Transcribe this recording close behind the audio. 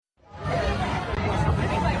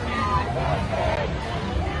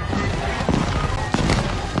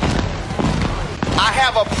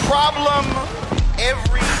have a problem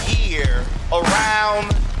every year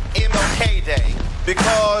around MLK Day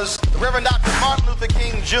because Reverend Dr. Martin Luther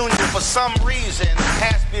King Jr. for some reason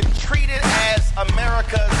has been treated as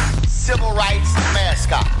America's civil rights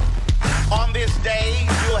mascot. On this day,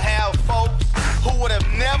 you'll have folks who would have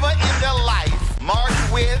never in their life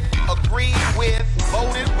marched with, agreed with,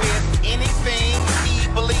 voted with anything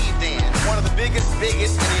he believed in. One of the biggest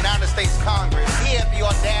bigots in the United States Congress, he had the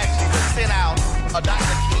audacity to send out a Dr.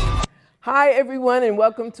 King. Hi, everyone, and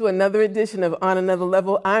welcome to another edition of On Another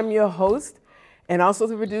Level. I'm your host and also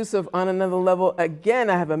the producer of On Another Level. Again,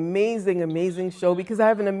 I have an amazing show because I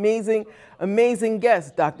have an amazing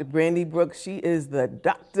guest, Dr. Brandy Brooks. She is the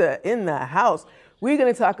doctor in the house. We're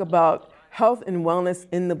going to talk about health and wellness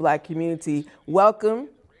in the Black community. Welcome.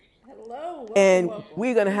 Hello. Welcome.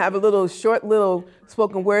 We're going to have a short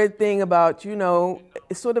spoken word thing about,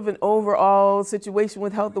 it's sort of an overall situation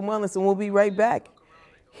with health and wellness, and we'll be right back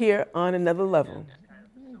here on Another Level.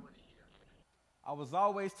 I was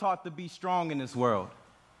always taught to be strong in this world.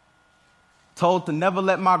 Told to never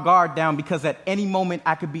let my guard down because at any moment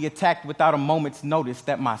I could be attacked without a moment's notice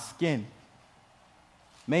that my skin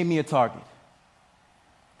made me a target.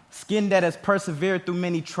 Skin that has persevered through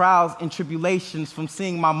many trials and tribulations, from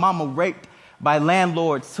seeing my mama raped by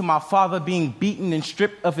landlords, to my father being beaten and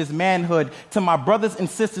stripped of his manhood, to my brothers and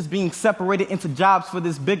sisters being separated into jobs for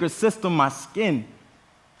this bigger system. My skin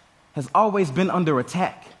has always been under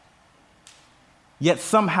attack. Yet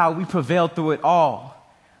somehow we prevailed through it all,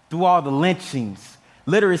 through all the lynchings,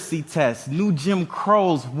 literacy tests, new Jim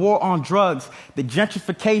Crows, war on drugs, the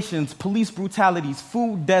gentrifications, police brutalities,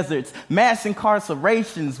 food deserts, mass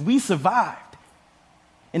incarcerations. We survived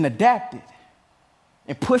and adapted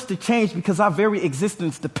and pushed to change because our very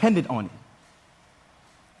existence depended on it.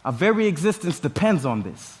 Our very existence depends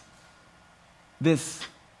on this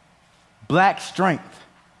Black strength.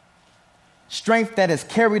 Strength that has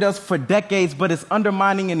carried us for decades, but is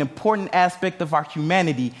undermining an important aspect of our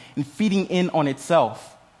humanity and feeding in on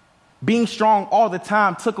itself. Being strong all the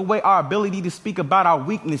time took away our ability to speak about our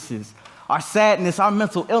weaknesses, our sadness, our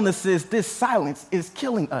mental illnesses. This silence is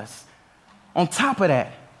killing us. On top of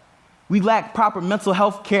that, we lack proper mental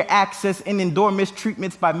health care access and endure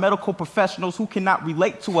mistreatments by medical professionals who cannot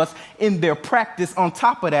relate to us in their practice. On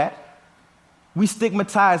top of that, we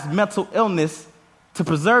stigmatize mental illness to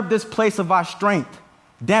preserve this place of our strength,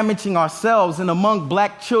 damaging ourselves, and among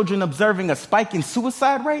Black children observing a spike in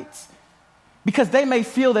suicide rates because they may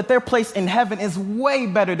feel that their place in heaven is way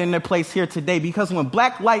better than their place here today, because when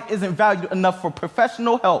Black life isn't valued enough for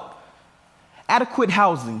professional help, adequate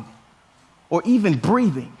housing, or even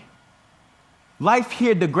breathing, life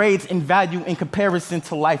here degrades in value in comparison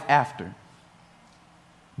to life after.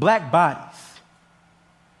 Black bodies,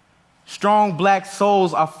 strong Black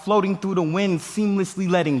souls are floating through the wind, seamlessly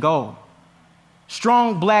letting go.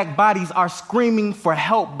 Strong Black bodies are screaming for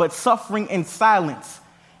help, but suffering in silence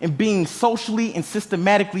and being socially and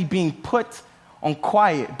systematically being put on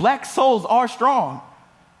quiet. Black souls are strong,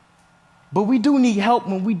 but we do need help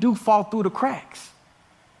when we do fall through the cracks.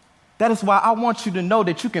 That is why I want you to know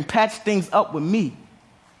that you can patch things up with me.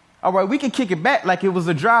 All right, we can kick it back like it was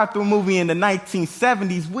a drive-through movie in the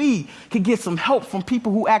 1970s. We could get some help from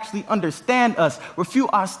people who actually understand us, refute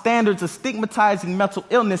our standards of stigmatizing mental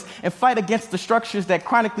illness, and fight against the structures that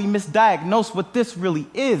chronically misdiagnose what this really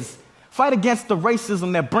is. Fight against the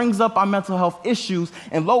racism that brings up our mental health issues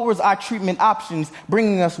and lowers our treatment options,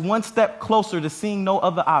 bringing us one step closer to seeing no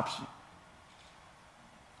other option.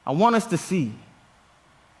 I want us to see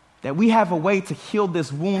that we have a way to heal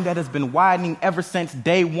this wound that has been widening ever since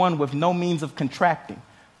day one with no means of contracting.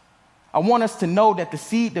 I want us to know that the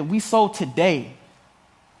seed that we sow today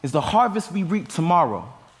is the harvest we reap tomorrow.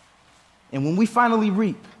 And when we finally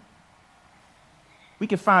reap, we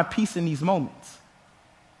can find peace in these moments,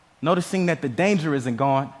 noticing that the danger isn't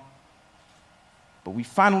gone, but we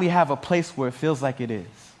finally have a place where it feels like it is,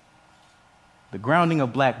 the grounding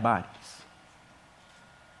of Black bodies.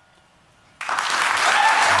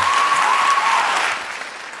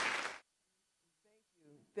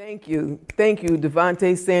 Thank you,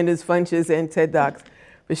 Devontae Sanders, Funches, and Ted Docs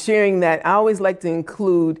for sharing that. I always like to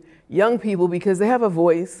include young people because they have a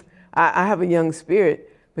voice. I have a young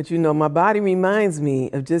spirit, but my body reminds me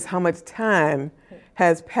of just how much time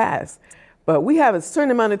has passed. But we have a certain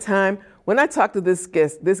amount of time. When I talk to this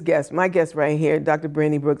guest, my guest right here, Dr.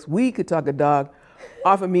 Brandy Brooks, we could talk a dog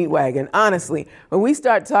off a meat wagon, honestly. When we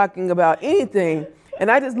start talking about anything, and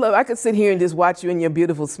I could sit here and just watch you and your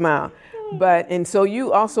beautiful smile. And so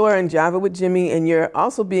you also are in Java with Jimmy, and you're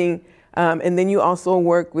also being And then you also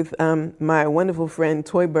work with my wonderful friend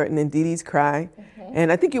Toy Burton and Dee Dee's Cry.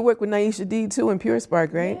 And I think you work with Naisha D too in Pure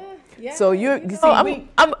Spark, right? Yeah. So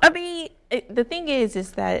the thing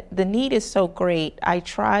is that the need is so great. I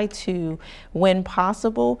try to, when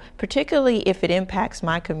possible, particularly if it impacts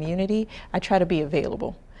my community, I try to be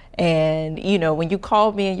available. And, you know, when you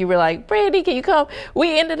called me and you were like, Brandy, can you come?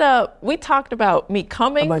 We talked about me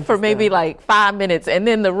coming for maybe like 5 minutes. And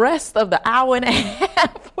then the rest of the hour and a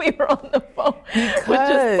half, we were on the phone. Because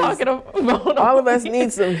just talking about all of us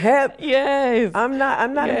need some help. Yes. I'm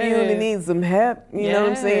not immune to need some help. You know what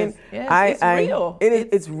I'm saying? Yes. It's real.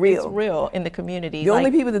 It's real. It's real in the community. The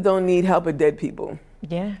only people that don't need help are dead people.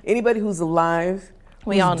 Yeah. Anybody who's alive,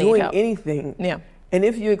 we all need help. Anything. Yeah. And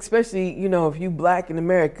if you, especially, you know, if you Black in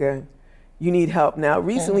America, you need help. Now,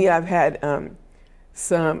 recently I've had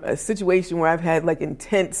a situation where I've had like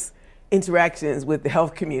intense interactions with the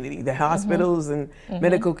health community, the hospitals and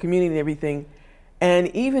medical community and everything. And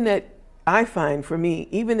even I find for me,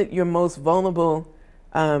 even at your most vulnerable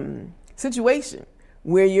situation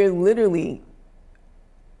where you're literally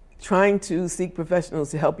trying to seek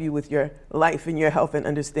professionals to help you with your life and your health and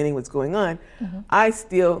understanding what's going on, I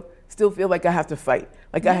still feel like I have to fight.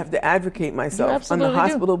 Like I have to advocate myself on the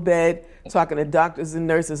hospital bed, talking to doctors and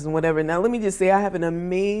nurses and whatever. Now, let me just say I have an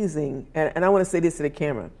amazing, and I want to say this to the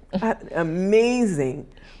camera, I have an amazing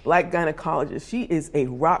Black gynecologist. She is a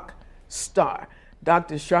rock star.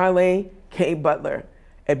 Dr. Charlene K. Butler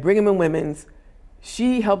at Brigham and Women's.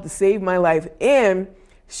 She helped to save my life, and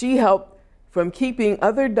she helped from keeping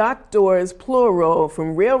other doctors, plural,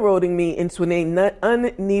 from railroading me into an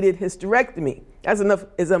unneeded hysterectomy. That's enough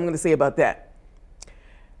as I'm going to say about that.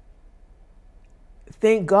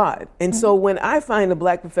 Thank God. And so when I find a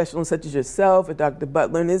Black professional such as yourself or Dr.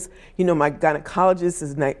 Butler, and my gynecologist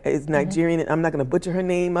is Nigerian, and I'm not going to butcher her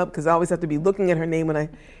name up because I always have to be looking at her name when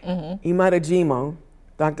Imada Jimo,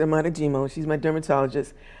 Dr. Imada Jimo, she's my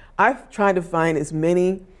dermatologist. I've tried to find as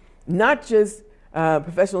many, not just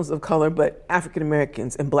professionals of color, but African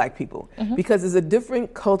Americans and Black people, because there's a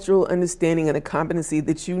different cultural understanding and a competency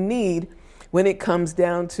that you need when it comes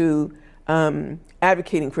down to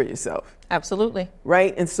advocating for yourself. Absolutely.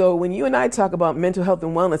 Right? And so when you and I talk about mental health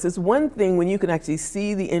and wellness, it's one thing when you can actually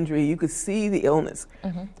see the injury, you can see the illness,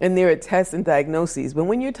 and there are tests and diagnoses. But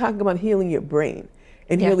when you're talking about healing your brain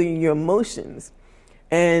and healing your emotions,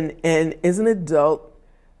 and as an adult,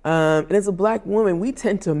 and as a Black woman, we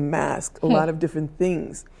tend to mask a lot of different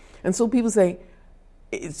things. And so people say,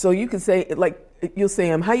 so you can say, like, you'll say,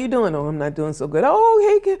 how you doing? Oh, I'm not doing so good.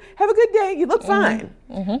 Oh, hey, have a good day. You look fine.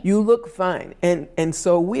 You look fine. And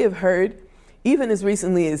so we have heard, even as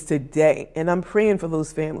recently as today, and I'm praying for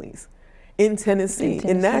those families in Tennessee,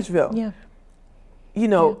 in Nashville. Yeah. You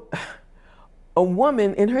know, a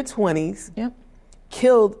woman in her 20s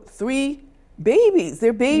killed 3 babies,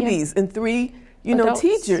 their babies, and 3, adults,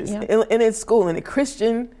 teachers in a school, in a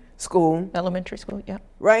Christian school, elementary school,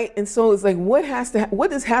 right? And so it's like, what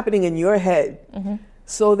is happening in your head,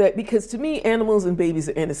 so that, because to me, animals and babies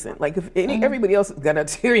are innocent. Like if everybody else has got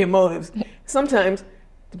ulterior motives, sometimes,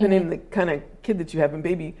 depending on the kind of kid that you have and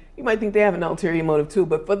baby, you might think they have an ulterior motive too.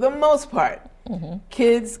 But for the most part,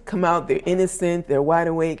 kids come out, they're innocent, they're wide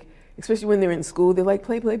awake, especially when they're in school. They're like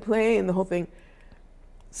play, and the whole thing.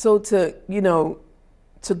 So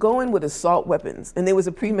to go in with assault weapons, and there was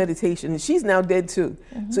a premeditation, and she's now dead too.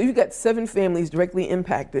 So you've got 7 families directly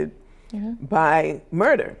impacted by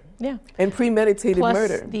murder, and premeditated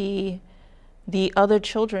murder. Plus the other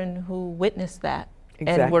children who witnessed that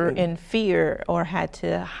and were in fear or had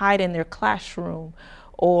to hide in their classroom,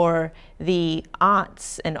 or the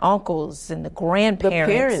aunts and uncles and the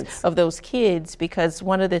grandparents of those kids, because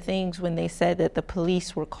one of the things when they said that the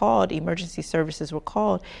police were called, emergency services were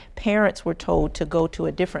called, parents were told to go to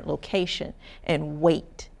a different location and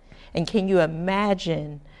wait. And can you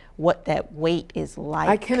imagine what that wait is like?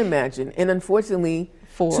 I can imagine. And unfortunately,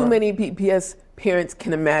 too many PPS parents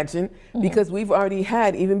can imagine, because we've already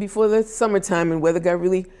had, even before the summertime and weather got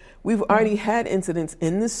really, we've already had incidents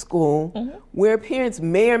in the school where parents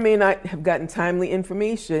may or may not have gotten timely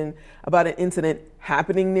information about an incident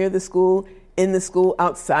happening near the school, in the school,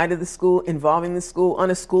 outside of the school, involving the school,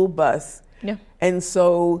 on a school bus. And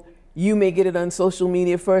so you may get it on social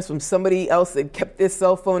media first from somebody else that kept their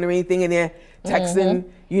cell phone or anything, and they're texting,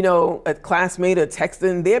 a classmate or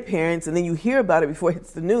texting their parents, and then you hear about it before it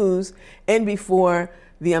hits the news and before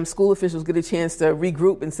the school officials get a chance to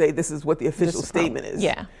regroup and say, this is what the official statement is.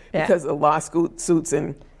 Because of lawsuits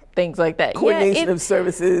and things like that. Coordination of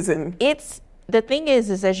services. And it's, the thing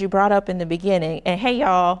is as you brought up in the beginning, and hey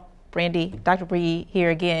y'all, Brandy, Dr. Bree here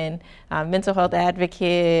again, mental health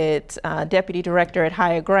advocate, deputy director at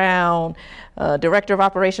Higher Ground, director of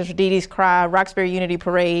operations for Dee Dee's Cry, Roxbury Unity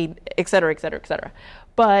Parade, et cetera, et cetera, et cetera.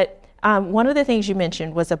 But one of the things you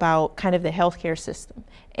mentioned was about kind of the healthcare system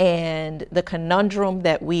and the conundrum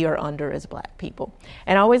that we are under as Black people.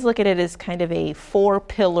 And I always look at it as kind of a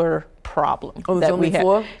 4-pillar problem. Oh, there's only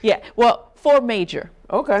 4? Yeah, well, 4 major.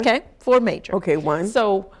 Okay. 4 major. Okay, 1.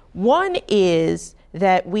 So 1 is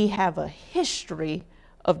that we have a history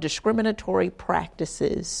of discriminatory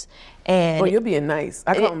practices. And you're being nice.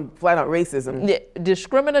 I call them flat out racism.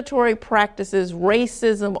 Discriminatory practices,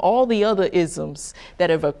 racism, all the other isms that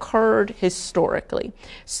have occurred historically.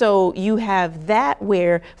 So you have that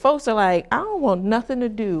where folks are like, I don't want nothing to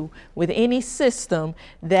do with any system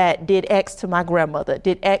that did X to my grandmother,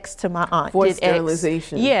 did X to my aunt, Forced did X.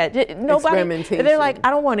 sterilization. Yeah, nobody. Experimentation. They're like, I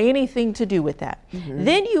don't want anything to do with that. Mm-hmm.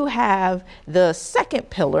 Then you have the second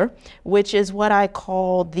pillar, which is what I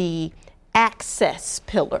call the access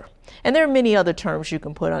pillar. And there are many other terms you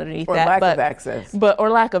can put underneath or that. Lack of access. Or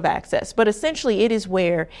lack of access. But essentially it is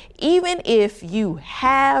where even if you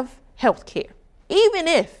have health care, even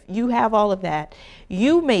if you have all of that,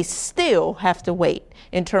 you may still have to wait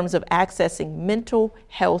in terms of accessing mental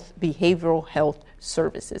health, behavioral health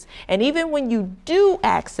services. And even when you do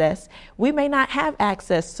access, we may not have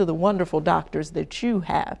access to the wonderful doctors that you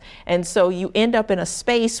have. And so you end up in a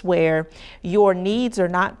space where your needs are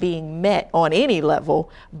not being met on any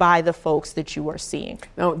level by the folks that you are seeing.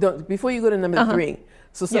 Now, before you go to number 3,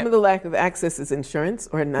 so some of the lack of access is insurance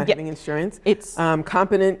or not having insurance. It's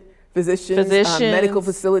competent physicians, medical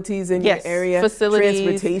facilities in your area,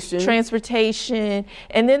 transportation.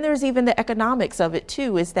 And then there's even the economics of it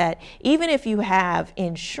too, is that even if you have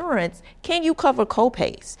insurance, can you cover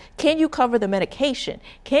copays? Can you cover the medication?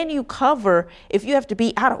 Can you cover if you have to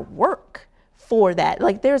be out of work for that?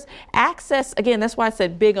 Like there's access, again, that's why I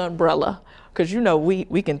said big umbrella. Because,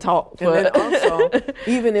 we can talk. And then also,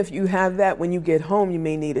 even if you have that, when you get home, you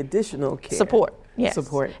may need additional care. Support. Yes.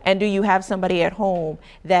 Support. And do you have somebody at home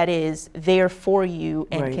that is there for you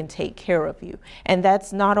and can take care of you? And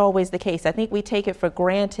that's not always the case. I think we take it for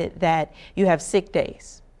granted that you have sick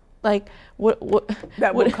days. Like,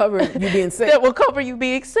 that will cover you being sick. That will cover you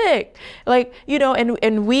being sick. Like,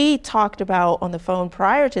 and we talked about on the phone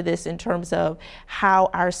prior to this in terms of how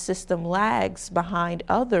our system lags behind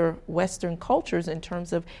other Western cultures in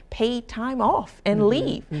terms of paid time off and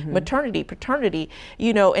leave, maternity, paternity,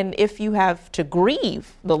 and if you have to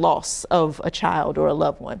grieve the loss of a child or a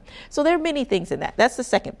loved one. So there are many things in that. That's the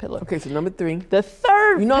second pillar. Okay, so number 3. The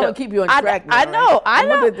third I'm going to keep you on track now. I know. Right? I'm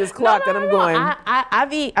looking at this clock and I'm going.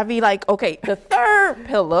 I be like, okay, the third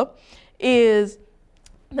pillar is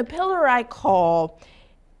the pillar I call,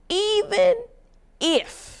 even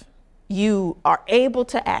if you are able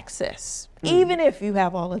to access, even if you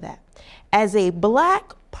have all of that, as a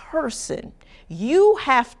Black person, you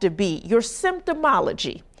have to be, your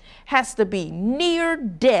symptomology has to be near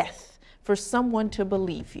death for someone to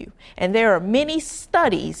believe you. And there are many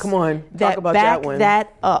studies that back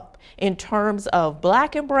that up in terms of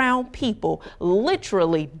Black and brown people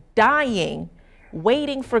literally dying,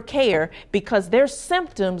 waiting for care because their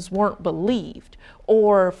symptoms weren't believed.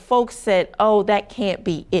 Or folks said, oh, that can't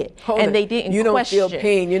be it. And they didn't question. You don't feel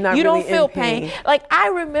pain. You're not really in pain. You don't feel pain. Like I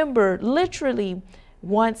remember literally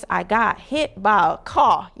once I got hit by a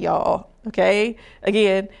car, y'all. Okay.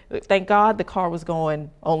 Again, thank God the car was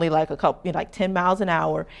going only like 10 miles an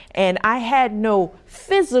hour. And I had no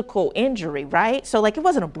physical injury, right? So like it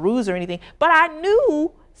wasn't a bruise or anything, but I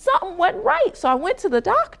knew something wasn't right. So I went to the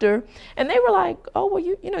doctor and they were like, oh, well,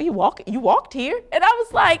 you walked here. And I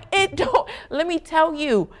was like, let me tell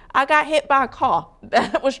you, I got hit by a car.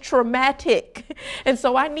 That was traumatic. And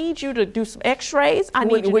so I need you to do some x-rays.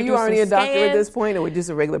 Were you already a doctor at this point or were you just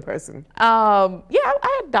a regular person? I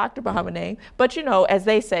had a doctor behind my name. But as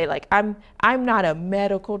they say, like I'm not a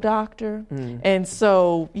medical doctor. And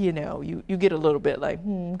so, you get a little bit like,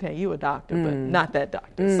 okay, you a doctor, but not that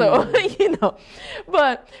doctor. So,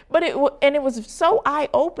 but it was so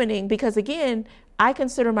eye-opening because again, I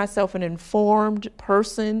consider myself an informed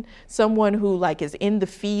person, someone who like is in the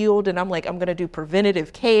field and I'm going to do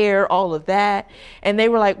preventative care, all of that. And they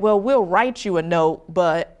were like, well, we'll write you a note,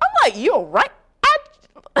 but I'm like, you'll write?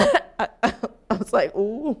 I was like,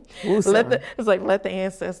 ooh. Let the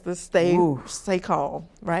ancestors stay calm,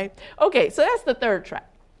 right? Okay, so that's the third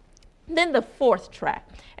track. Then the fourth track,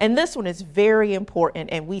 and this one is very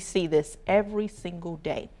important, and we see this every single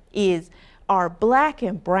day, is our Black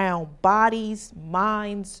and brown bodies,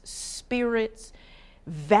 minds, spirits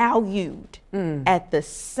valued at the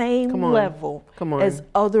same level as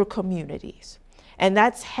other communities. And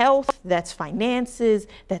that's health, that's finances,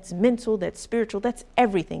 that's mental, that's spiritual, that's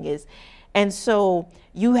everything is. And so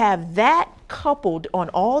you have that coupled on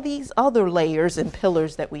all these other layers and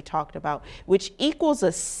pillars that we talked about, which equals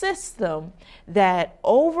a system that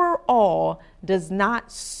overall does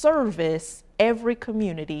not service every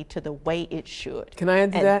community to the way it should. Can I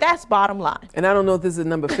add to and that? That's bottom line. And I don't know if this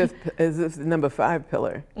is the number 5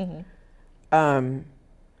 pillar. The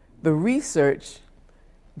research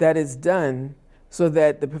that is done so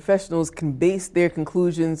that the professionals can base their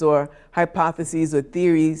conclusions or hypotheses or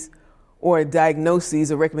theories or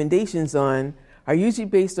diagnoses or recommendations on are usually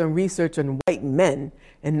based on research on white men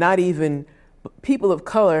and not even people of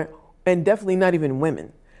color, and definitely not even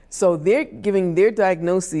women. So they're giving their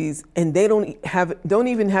diagnoses and they don't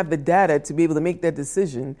even have the data to be able to make that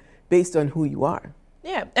decision based on who you are.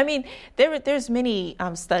 Yeah, I mean, there's many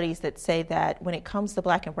studies that say that when it comes to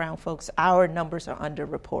Black and brown folks, our numbers are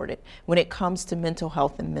underreported. When it comes to mental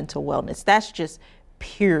health and mental wellness, that's just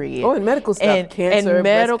period. Oh, and medical stuff, cancer, and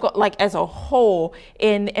medical, like as a whole.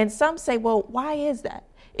 And some say, well, why is that?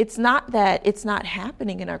 It's not that it's not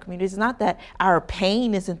happening in our community. It's not that our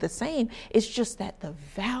pain isn't the same. It's just that the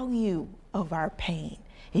value of our pain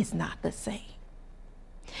is not the same.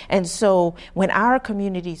 And so when our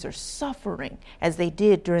communities are suffering as they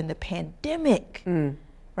did during the pandemic,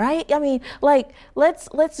 right? I mean, like,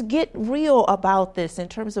 let's get real about this in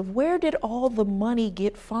terms of where did all the money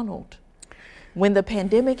get funneled when the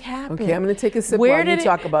pandemic happened? Okay, I'm going to take a sip while you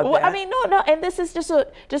talk about that. I mean, no, and this is just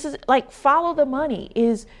like follow the money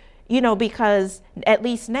is, because at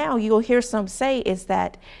least now you'll hear some say is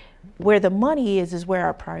that where the money is where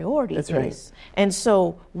our priority is. Right. And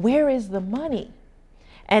so where is the money?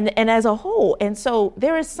 And as a whole, and so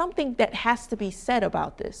there is something that has to be said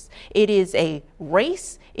about this. It is a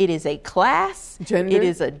race, it is a class, gender. It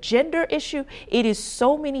is a gender issue. It is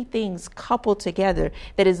so many things coupled together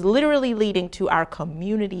that is literally leading to our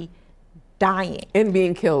community dying. And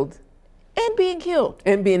being killed. And being killed.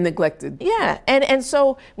 And being neglected. Yeah, and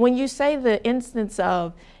so when you say the instance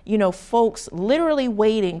of, folks literally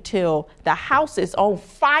waiting till the house is on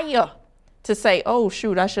fire to say, oh,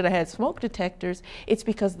 shoot, I should have had smoke detectors, it's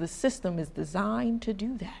because the system is designed to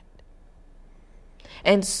do that.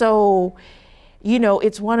 And so,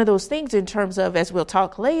 it's one of those things in terms of, as we'll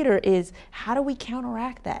talk later, is how do we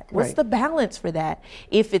counteract that? What's Right. the balance for that?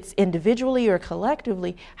 If it's individually or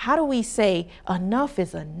collectively, how do we say enough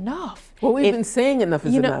is enough? Well, we've been saying enough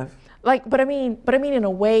is enough. But I mean in a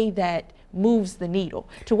way that moves the needle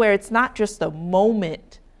to where it's not just a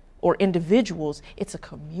moment or individuals, it's a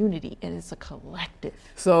community and it's a collective.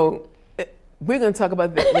 So we're going to talk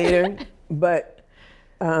about that later, but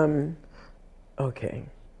okay.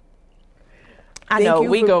 I know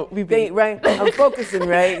right. I'm focusing,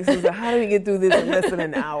 right? So how do we get through this in less than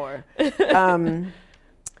an hour?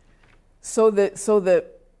 So the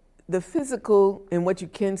physical and what you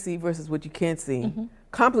can see versus what you can't see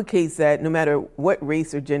complicates that no matter what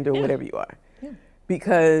race or gender or whatever you are.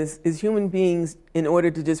 Because as human beings, in order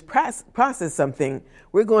to just process something,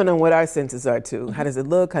 we're going on what our senses are too. How does it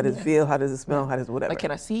look? How does it feel? How does it smell? How does it whatever? Like, can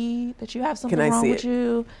I see that you have something wrong with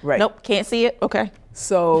you? Right. Nope, can't see it. Okay.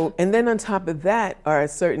 So, and then on top of that are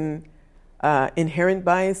certain inherent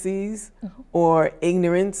biases or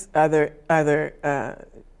ignorance, either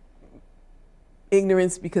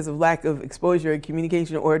ignorance because of lack of exposure and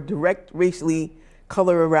communication, or direct racially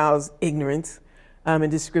color aroused ignorance and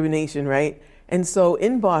discrimination, right? And so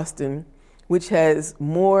in Boston, which has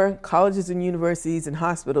more colleges and universities and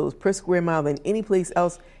hospitals per square mile than any place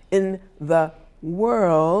else in the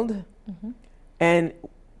world, and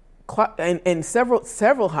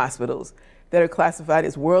several hospitals that are classified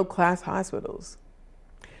as world-class hospitals,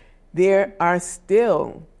 there are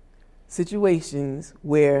still situations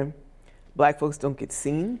where Black folks don't get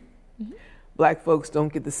seen, Black folks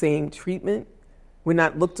don't get the same treatment, we're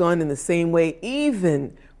not looked on in the same way,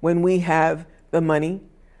 even when we have the money,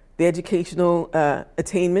 the educational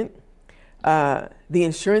attainment, the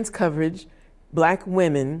insurance coverage. Black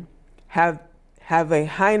women have a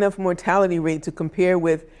high enough mortality rate to compare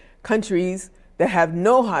with countries that have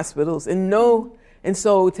no hospitals and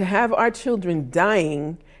so to have our children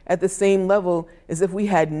dying at the same level as if we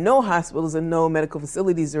had no hospitals and no medical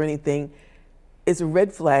facilities or anything is a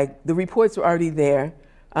red flag. The reports are already there.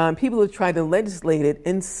 People have tried to legislate it,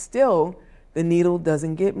 and still the needle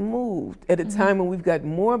doesn't get moved at a time when we've got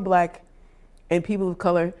more Black and people of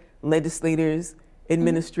color legislators,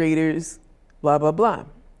 administrators, blah, blah, blah.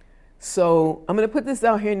 So I'm going to put this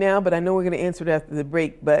out here now, but I know we're going to answer it after the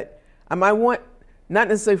break. But I might want, not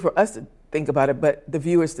necessarily for us to think about it, but the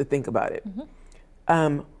viewers to think about it.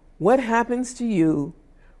 What happens to you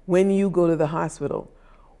when you go to the hospital.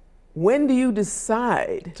 When do you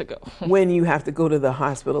decide to go when you have to go to the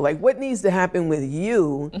hospital? Like, what needs to happen with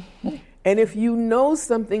you? And if you know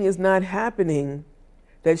something is not happening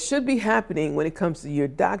that should be happening when it comes to your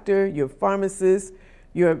doctor, your pharmacist,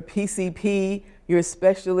 your PCP, your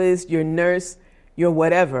specialist, your nurse, your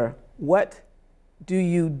whatever, what do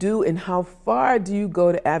you do and how far do you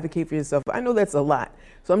go to advocate for yourself? I know that's a lot,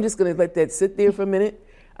 so I'm just going to let that sit there for a minute.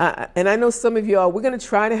 And I know some of y'all, we're going to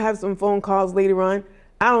try to have some phone calls later on.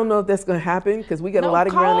 I don't know if that's going to happen because we got a lot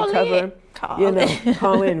of ground to cover.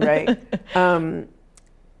 Call in, right?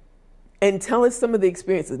 And tell us some of the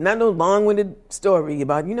experiences. Not no long-winded story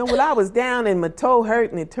about, well, I was down and my toe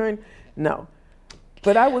hurt and it turned. No.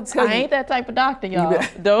 But I would tell you. I ain't that type of doctor, y'all.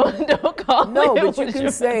 Don't call me. No, but you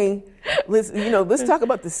can say, let's talk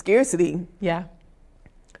about the scarcity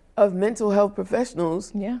of mental health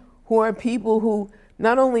professionals who are people who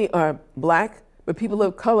not only are Black, but people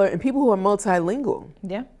of color and people who are multilingual.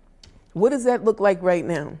 Yeah. What does that look like right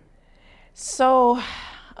now? So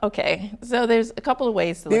there's a couple of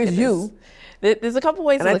ways to look at this. There's a couple of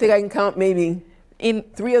ways to look at it. And I think I can count maybe in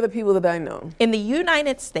 3 other people that I know. In the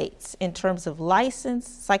United States, in terms of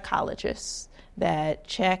licensed psychologists that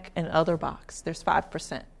check an other box, there's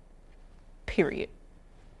 5%, period,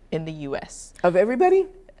 in the U.S. Of everybody?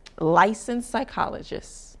 Licensed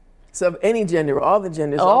psychologists. So of any gender, all the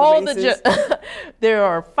genders, all the races? There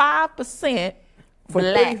are 5%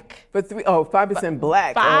 Black. 5%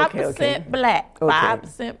 Black. 5% Black.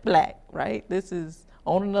 5% Black, right? This is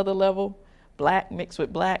on another level. Black mixed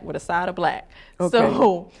with Black with a side of Black. Okay.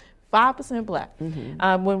 So 5% Black.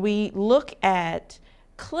 Mm-hmm. When we look at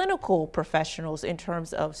clinical professionals in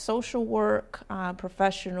terms of social work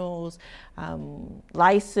professionals,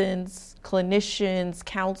 licensed clinicians,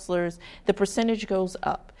 counselors, the percentage goes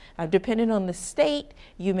up. Depending on the state,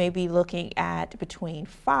 you may be looking at between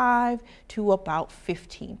 5 to about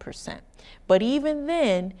 15%. But even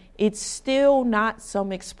then, it's still not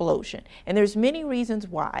some explosion. And there's many reasons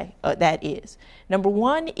why that is. Number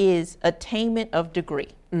one is attainment of degree.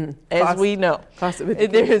 As we know, cost of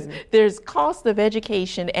education. There's cost of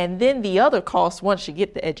education, and then the other cost once you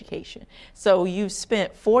get the education. So you've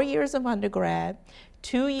spent 4 years of undergrad,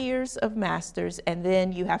 2 years of master's, and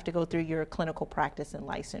then you have to go through your clinical practice and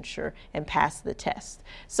licensure and pass the test.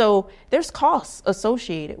 So there's costs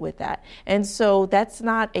associated with that. And so that's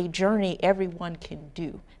not a journey everyone can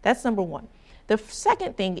do. That's number one. The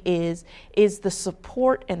second thing is the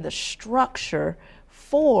support and the structure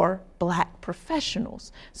for Black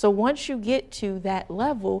professionals. So once you get to that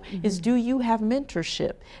level, is do you have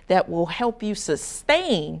mentorship that will help you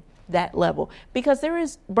sustain that level? Because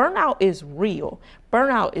burnout is real.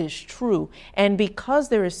 Burnout is true. And because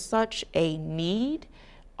there is such a need,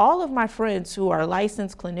 all of my friends who are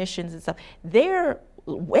licensed clinicians and stuff, they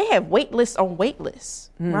have wait lists on wait lists,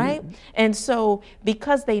 right? And so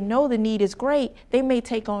because they know the need is great, they may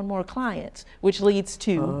take on more clients, which leads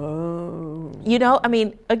to,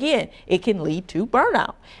 again, it can lead to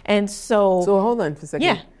burnout. And so hold on for a second.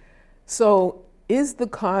 Yeah. So is the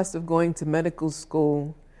cost of going to medical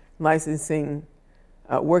school, licensing,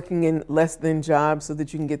 working in less than jobs so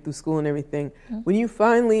that you can get through school and everything, when you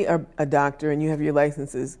finally are a doctor and you have your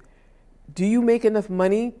licenses, do you make enough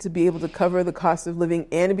money to be able to cover the cost of living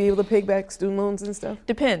and to be able to pay back student loans and stuff?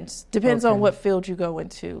 Depends on what field you go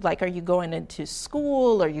into. Like, are you going into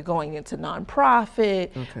school? Are you going into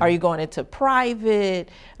nonprofit? Okay. Are you going into private?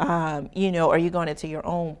 Are you going into your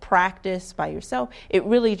own practice by yourself? It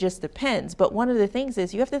really just depends. But one of the things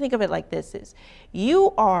is, you have to think of it like this: is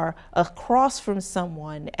you are across from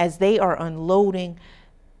someone as they are unloading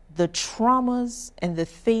the traumas and the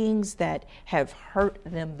things that have hurt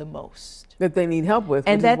them the most. That they need help with,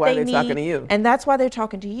 and which is why they're talking to you. And that's why they're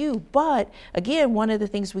talking to you. But again, one of the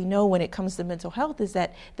things we know when it comes to mental health is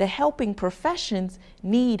that the helping professions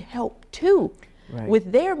need help too. Right.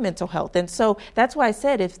 With their mental health. And so that's why I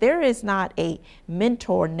said, if there is not a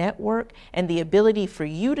mentor network and the ability for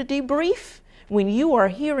you to debrief when you are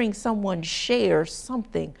hearing someone share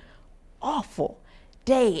something awful,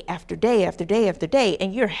 day after day after day after day,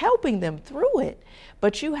 and you're helping them through it,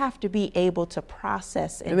 but you have to be able to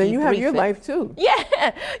process and then you have your it. life too.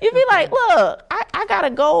 Yeah, you'd be like, look, I gotta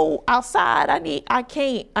go outside. I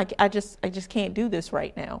just can't do this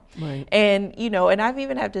right now. Right. And and I've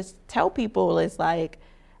even had to tell people, it's like,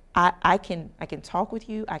 I can talk with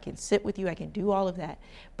you, I can sit with you, I can do all of that,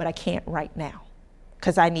 but I can't right now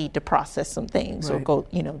because I need to process some things or go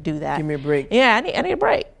do that. Give me a break. Yeah, I need a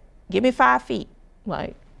break. Give me 5 feet.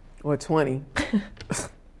 Or 20.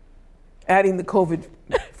 Adding the COVID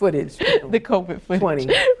footage. The COVID footage. 20.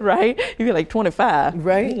 Right? You'd be like 25.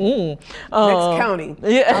 Right? Next county.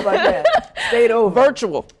 Yeah. How about that? Stayed over.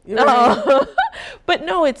 Virtual. Right. But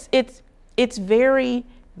no, it's very,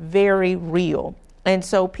 very real. And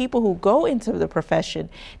so people who go into the profession,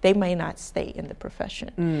 they may not stay in the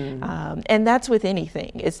profession. And that's with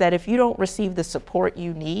anything. It's that if you don't receive the support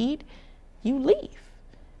you need, you leave.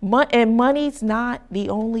 And money's not the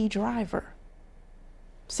only driver.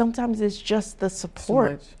 Sometimes it's just the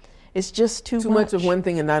support. It's just too much. Too much of one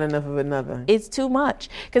thing and not enough of another. It's too much.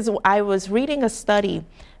 Because I was reading a study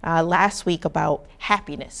last week about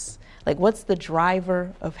happiness. Like, what's the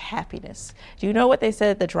driver of happiness? Do you know what they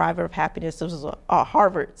said the driver of happiness? This was a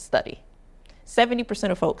Harvard study. 70%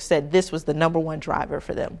 of folks said this was the number one driver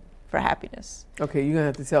for them for happiness. Okay, you're going to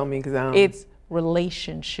have to tell me because I don't... It's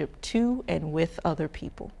relationship to and with other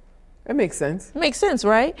people. That makes sense. It makes sense,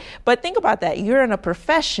 right? But think about that. You're in a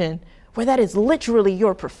profession where that is literally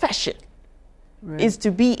your profession, is to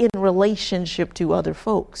be in relationship to other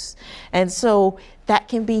folks. And so that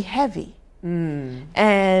can be heavy.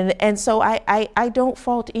 And so I don't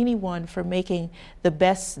fault anyone for making the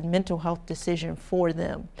best mental health decision for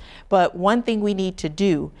them. But one thing we need to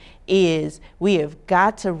do is we have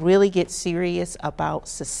got to really get serious about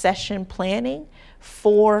succession planning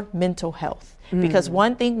for mental health. Because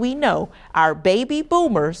one thing we know, our baby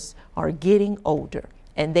boomers are getting older.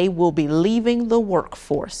 And they will be leaving the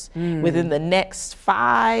workforce within the next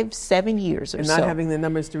 5-7 years or so. And not having the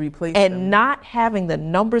numbers to replace them. And not having the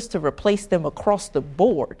numbers to replace them across the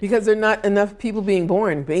board. Because there are not enough people being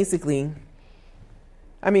born, basically.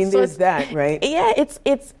 I mean, so there's that, right? Yeah,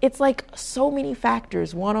 it's like so many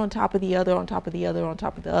factors, one on top of the other, on top of the other, on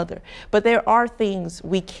top of the other. But there are things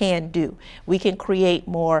we can do. We can create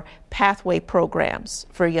more pathway programs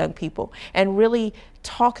for young people and really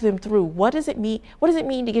talk them through what does it mean? What does it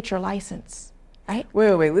mean to get your license? Right?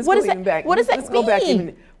 Wait. Let's go even back. What does that mean? Go back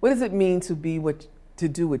even. What does it mean to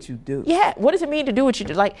do what you do? Yeah. What does it mean to do what you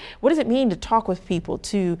do? Like, what does it mean to talk with people,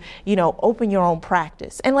 to, open your own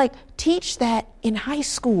practice and like teach that in high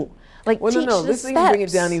school? Like, teach the steps. Let's even bring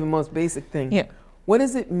it down even most basic thing. Yeah. What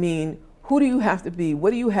does it mean? Who do you have to be? What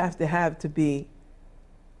do you have to be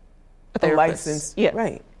a licensed? Yeah.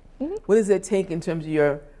 Right. What does it take in terms of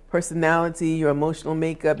your personality, your emotional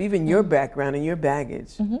makeup, even your background and your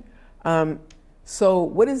baggage? So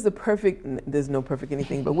what is the perfect, there's no perfect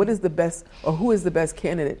anything, but what is the best, or who is the best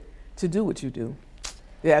candidate to do what you do?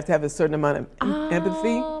 They have to have a certain amount of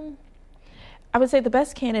empathy? I would say the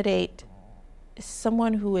best candidate is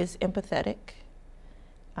someone who is empathetic,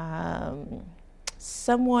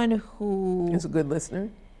 someone who is a good listener,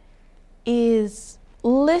 is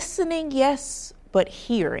listening, yes, but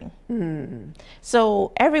hearing.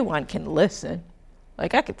 So everyone can listen.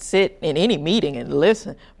 Like, I could sit in any meeting and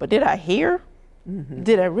listen, but did I hear?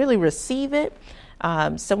 Did I really receive it?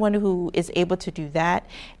 Someone who is able to do that,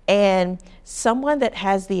 and someone that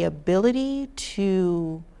has the ability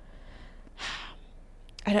to,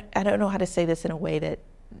 I don't know how to say this in a way that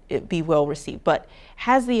it be well received, but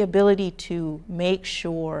has the ability to make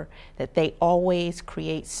sure that they always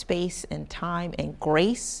create space and time and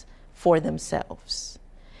grace for themselves,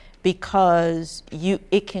 because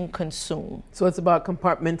it can consume. So it's about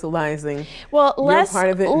compartmentalizing. Well, less part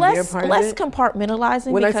of it and their part of it.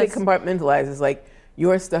 Compartmentalizing. When I say compartmentalize, it's like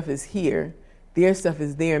your stuff is here, their stuff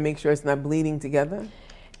is there. Make sure it's not bleeding together.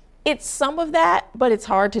 It's some of that, but it's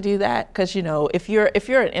hard to do that because if you're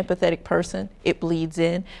an empathetic person, it bleeds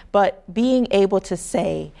in. But being able to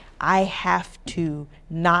say, I have to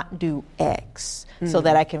not do X so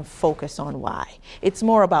that I can focus on Y. It's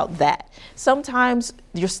more about that. Sometimes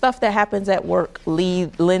your stuff that happens at work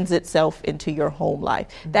lends itself into your home life.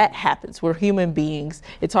 That happens. We're human beings.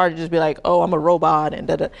 It's hard to just be like, oh, I'm a robot and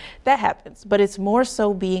da-da. That happens. But it's more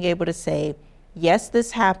so being able to say, yes,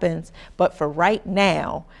 this happens, but for right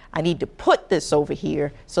now, I need to put this over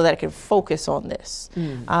here so that I can focus on this.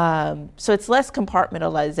 So it's less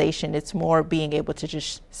compartmentalization. It's more being able to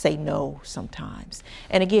just say no sometimes.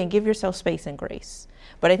 And again, give yourself space and grace.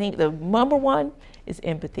 But I think the number one is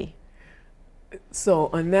empathy. So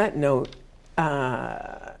on that note,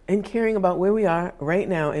 and caring about where we are right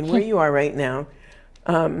now and where you are right now,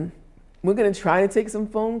 we're going to try to take some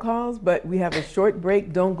phone calls, but we have a short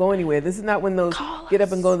break. Don't go anywhere. This is not when those get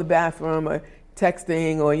up and go to the bathroom or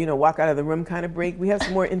texting or, walk out of the room kind of break. We have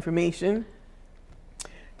some more information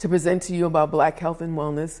to present to you about Black health and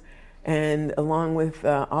wellness, and along with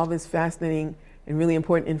all this fascinating and really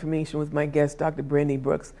important information with my guest, Dr. Brandy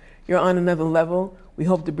Brooks. You're on another level. We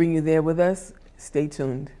hope to bring you there with us. Stay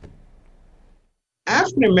tuned.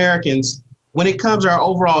 African Americans, when it comes to our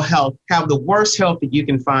overall health, have the worst health that you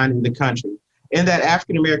can find in the country. in that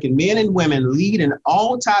African American men and women lead in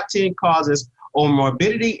all top 10 causes of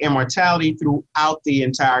morbidity and mortality throughout the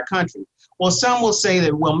entire country. Well, some will say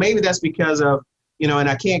that, well, maybe that's because of, and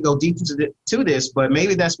I can't go deep into this, but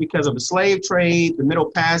maybe that's because of the slave trade, the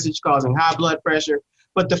Middle Passage causing high blood pressure.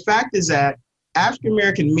 But the fact is that African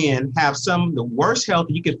American men have some of the worst health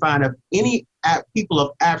you can find of any people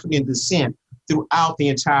of African descent throughout the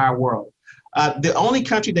entire world. The only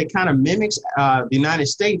country that kind of mimics the United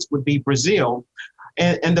States would be Brazil.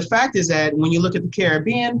 And the fact is that when you look at the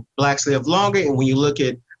Caribbean, blacks live longer. And when you look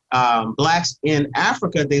at blacks in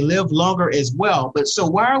Africa, they live longer as well. But so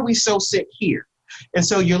why are we so sick here? And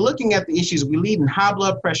so you're looking at the issues. We lead in high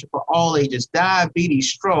blood pressure for all ages, diabetes,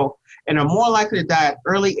 stroke, and are more likely to die at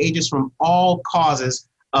early ages from all causes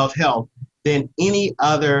of health than any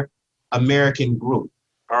other American group.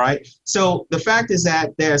 All right. So the fact is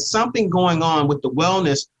that there's something going on with the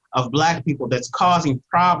wellness of Black people that's causing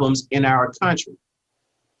problems in our country.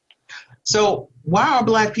 So why are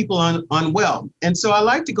Black people unwell? And so I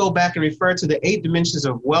like to go back and refer to the 8 dimensions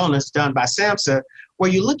of wellness done by SAMHSA, where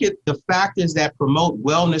you look at the factors that promote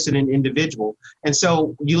wellness in an individual. And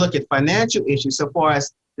so you look at financial issues, so far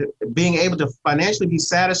as being able to financially be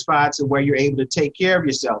satisfied to where you're able to take care of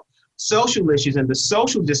yourself. Social issues and the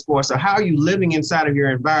social discourse. So how are you living inside of your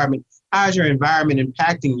environment? How is your environment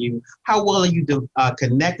impacting you? How well are you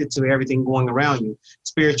connected to everything going around you?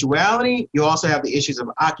 Spirituality. You also have the issues of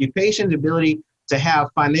occupation, the ability to have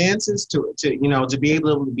finances, to be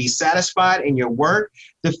able to be satisfied in your work.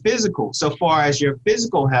 The physical, so far as your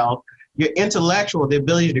physical health, your intellectual, the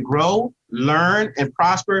ability to grow, learn, and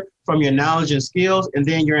prosper from your knowledge and skills, and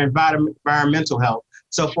then your environmental health,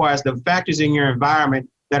 so far as the factors in your environment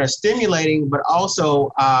that are stimulating, but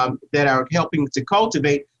also that are helping to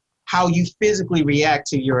cultivate how you physically react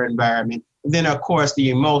to your environment. And then, of course, the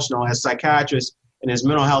emotional. As psychiatrists and as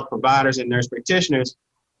mental health providers and nurse practitioners,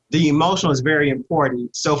 the emotional is very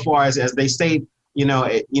important. So far as they say,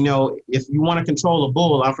 if you want to control a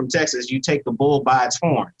bull, I'm from Texas, you take the bull by its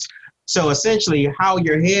horns. So essentially, how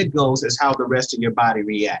your head goes is how the rest of your body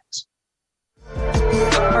reacts.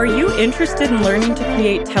 Are you interested in learning to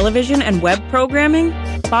create television and web programming?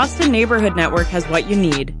 Boston Neighborhood Network has what you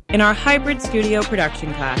need in our hybrid studio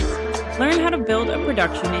production class. Learn how to build a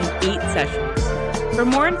production in 8 sessions. For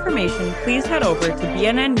more information, please head over to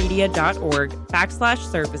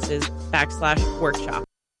bnnmedia.org/services/workshop.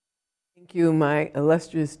 Thank you, my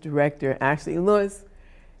illustrious director, Ashley Lewis.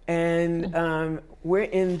 And we're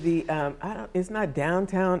in the, it's not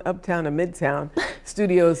downtown, uptown, or midtown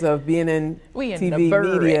studios of BNN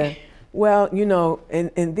TV Media. Well,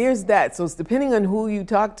 and there's that. So it's depending on who you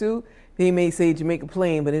talk to, they may say Jamaica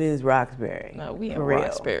Plain, but it is Roxbury. No, we in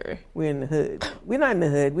Roxbury. We're in the hood. We're not in the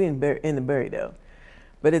hood. We're in the Bury, though.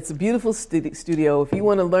 But it's a beautiful studio. If you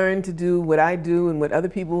want to learn to do what I do and what other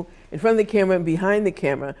people in front of the camera and behind the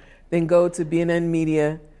camera, then go to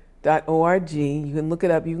bnnmedia.org. You can look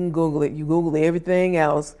it up. You can Google it. You Google everything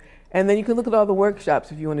else. And then you can look at all the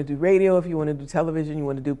workshops. If you want to do radio, if you want to do television, you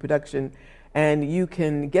want to do production. And you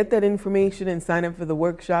can get that information and sign up for the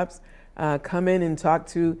workshops. Come in and talk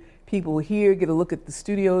to people here, get a look at the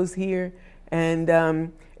studios here.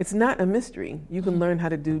 And it's not a mystery. You can learn how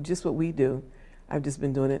to do just what we do. I've just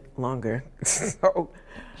been doing it longer, so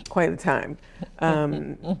quite a time.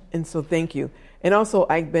 And so thank you. And also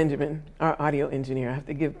Ike Benjamin, our audio engineer. I have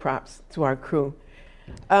to give props to our crew.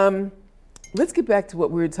 Let's get back to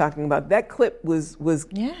what we were talking about. That clip was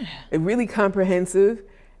really comprehensive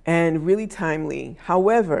and really timely.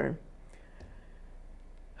 However,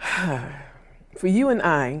 for you and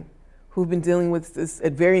I, who've been dealing with this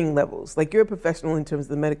at varying levels, like you're a professional in terms of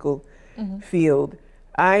the medical field,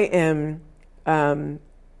 I am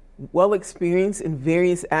well experienced in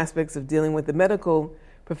various aspects of dealing with the medical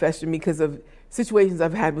profession because of situations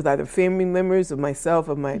I've had with either family members, of myself,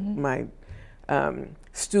 of my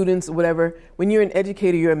students, or whatever. When you're an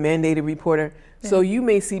educator, you're a mandated reporter. Yeah. So you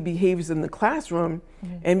may see behaviors in the classroom,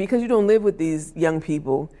 and because you don't live with these young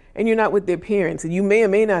people, and you're not with their parents, and you may or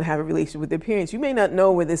may not have a relationship with their parents, you may not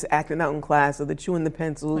know where this acting out in class, or the chewing the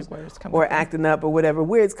pencils, or acting up, or whatever,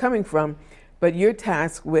 where it's coming from. But you're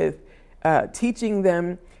tasked with teaching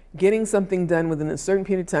them, getting something done within a certain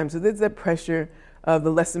period of time. So there's that pressure of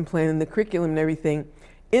the lesson plan and the curriculum and everything.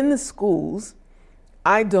 In the schools,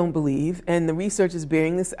 I don't believe, and the research is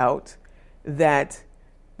bearing this out, that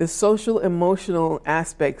the social emotional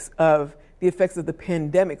aspects of the effects of the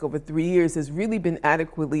pandemic over 3 years has really been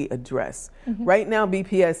adequately addressed. Right now,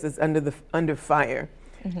 BPS is under fire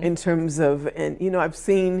in terms of, and I've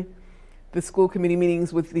seen the school committee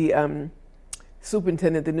meetings with the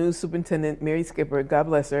superintendent, the new superintendent, Mary Skipper, God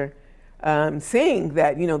bless her. saying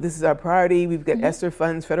that, this is our priority. We've got ESSER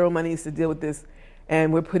funds, federal monies to deal with this.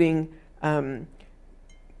 And we're putting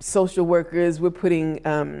social workers, we're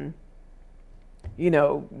putting,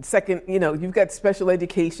 you've got special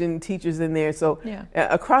education teachers in there. So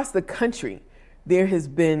across the country, there has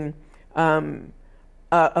been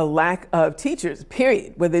a lack of teachers,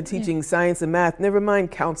 period, whether they're teaching science and math, never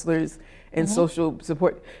mind counselors and social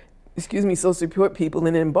support people.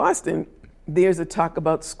 And in Boston, there's a talk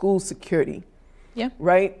about school security,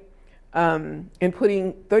 right? And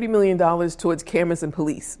putting $30 million towards cameras and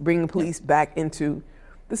police, bringing police back into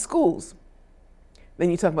the schools. Then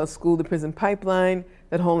you talk about school to prison pipeline,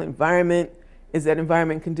 that whole environment. Is that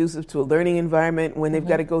environment conducive to a learning environment when they've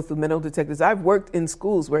got to go through metal detectors? I've worked in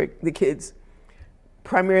schools where the kids,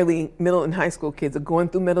 primarily middle and high school kids, are going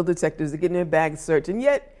through metal detectors, they're getting their bags searched, and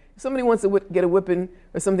yet if somebody wants to get a whipping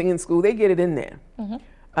or something in school, they get it in there.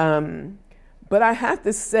 But I have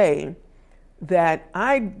to say that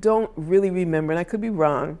I don't really remember, and I could be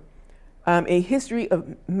wrong, a history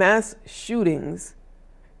of mass shootings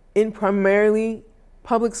in primarily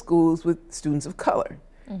public schools with students of color.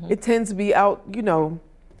 It tends to be out,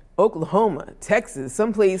 Oklahoma, Texas,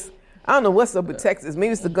 someplace. I don't know what's up with Texas.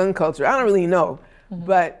 Maybe it's the gun culture. I don't really know.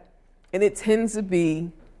 And it tends to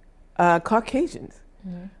be Caucasians,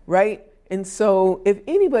 right? And so if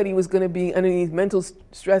anybody was going to be underneath mental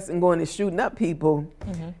stress and going and shooting up people,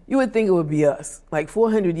 you would think it would be us. Like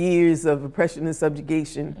 400 years of oppression and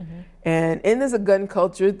subjugation. And there's a gun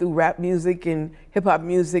culture through rap music and hip hop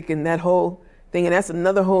music and that whole thing. And that's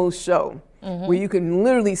another whole show where you can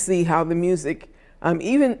literally see how the music,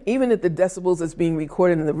 even at the decibels that's being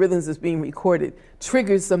recorded and the rhythms that's being recorded,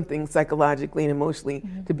 triggers something psychologically and emotionally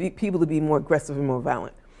to be people to be more aggressive and more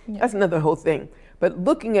violent. That's another whole thing. But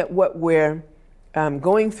looking at what we're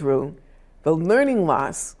going through, the learning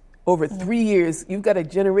loss over 3 years, you've got a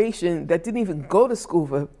generation that didn't even go to school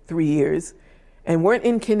for 3 years and weren't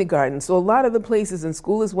in kindergarten. So a lot of the places, and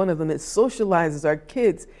school is one of them, it socializes our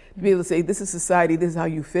kids to be able to say, this is society, this is how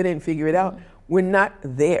you fit in, figure it out. We're not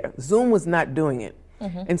there. Zoom was not doing it.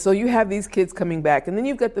 And so you have these kids coming back. And then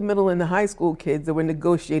you've got the middle and the high school kids that were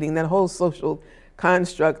negotiating that whole social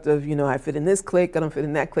construct of, I fit in this clique, I don't fit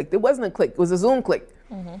in that clique. There wasn't a clique, it was a Zoom clique.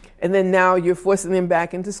 And then now you're forcing them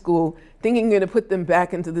back into school, thinking you're going to put them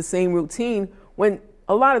back into the same routine when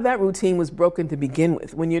a lot of that routine was broken to begin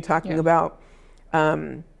with. When you're talking about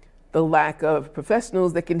the lack of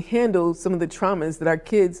professionals that can handle some of the traumas that our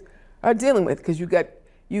kids are dealing with, because you've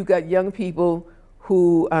got young people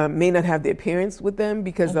who may not have their parents with them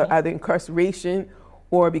because of either incarceration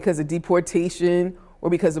or because of deportation or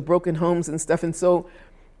because of broken homes and stuff. And so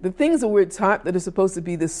the things that we're taught that are supposed to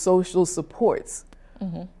be the social supports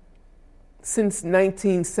since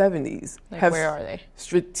 1970s have where are they?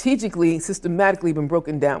 Strategically, systematically been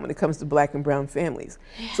broken down when it comes to Black and brown families.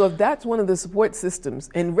 So if that's one of the support systems,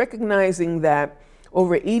 and recognizing that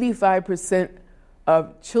over 85%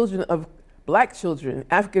 of children, of Black children,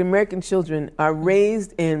 African American children, are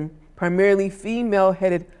raised in primarily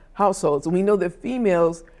female-headed households. And we know that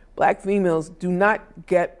Black females do not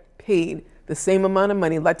get paid the same amount of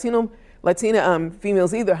money. Latina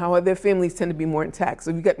females either, however, their families tend to be more intact.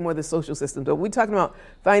 So you get more of the social system. So we're talking about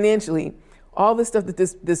financially, all the stuff that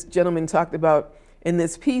this gentleman talked about in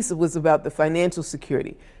this piece was about the financial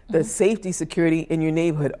security, the safety security in your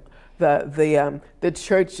neighborhood, the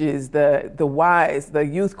churches, the Ys, the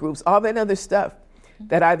youth groups, all that other stuff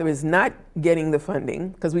that either is not getting the funding,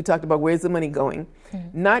 because we talked about where's the money going,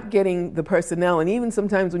 not getting the personnel, and even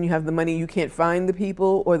sometimes when you have the money, you can't find the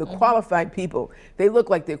people or the qualified people. They look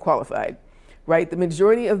like they're qualified, right? The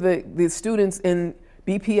majority of the students in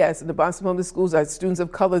BPS, in the Boston Public Schools, are students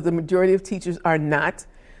of color. The majority of teachers are not.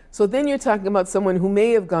 So then you're talking about someone who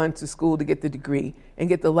may have gone to school to get the degree and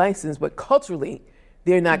get the license, but culturally,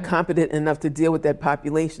 they're not competent enough to deal with that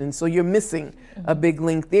population. So you're missing a big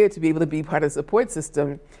link there to be able to be part of the support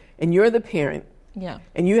system. And you're the parent.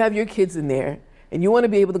 And you have your kids in there. And you want to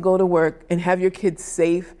be able to go to work and have your kids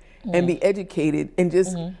safe and be educated and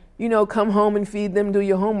just, come home and feed them, do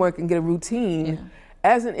your homework and get a routine.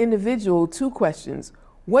 As an individual, 2 questions.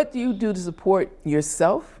 What do you do to support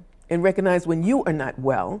yourself and recognize when you are not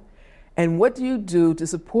well? And what do you do to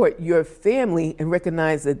support your family and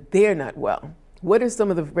recognize that they're not well? What are some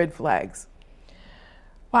of the red flags?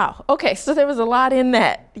 Wow. Okay. So there was a lot in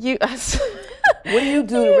that. What do you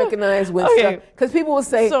do to recognize when stuff? Because people will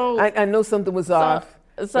say, I know something was off.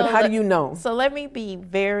 But how do you know? So let me be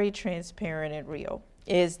very transparent and real.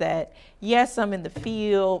 Is that, yes, I'm in the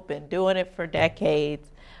field, been doing it for decades,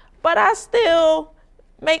 but I still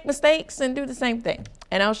make mistakes and do the same thing.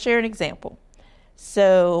 And I'll share an example.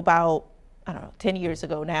 So about, 10 years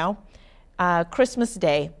ago now, Christmas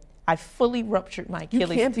Day, I fully ruptured my Achilles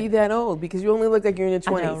tendon. You can't be that old because you only look like you're in your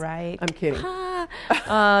 20s. I know, right? I'm kidding.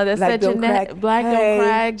 That's that black don't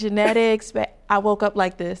crack, genetics. I woke up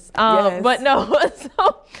like this. Yes. But no,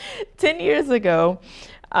 so 10 years ago,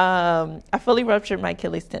 I fully ruptured my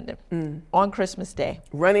Achilles tendon on Christmas Day.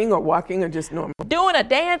 Running or walking or just normal? Doing a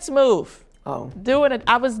dance move. Oh.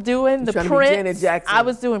 I was doing the Prince. I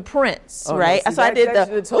was doing Prince, right? No, so I did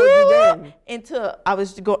the until I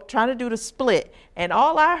was trying to do the split, and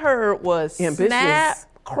all I heard was snap,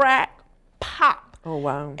 crack, pop. Oh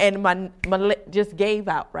wow! And my lip just gave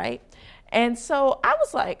out, right? And so I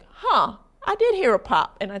was like, I did hear a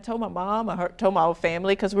pop, and I told my mom. Told my whole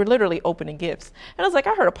family because we're literally opening gifts, and I was like,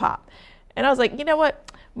 I heard a pop, and I was like, you know what?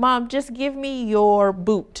 Mom, just give me your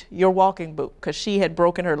boot, your walking boot, because she had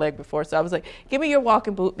broken her leg before. So I was like, give me your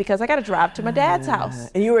walking boot because I got to drive to my dad's house.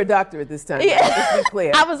 And you were a doctor at this time. Yeah. Let's be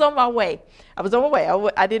clear. I was on my way.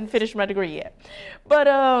 I didn't finish my degree yet. But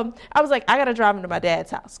I was like, I got to drive him to my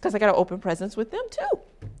dad's house because I got to open presents with them too.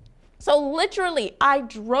 So literally, I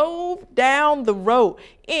drove down the road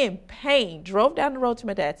in pain, drove down the road to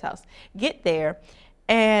my dad's house, get there,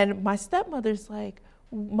 and my stepmother's like,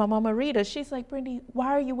 my mama Rita, she's like, Brandy, why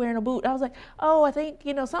are you wearing a boot? I was like, oh, I think,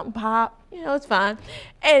 something popped. It's fine.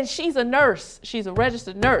 And she's a nurse. She's a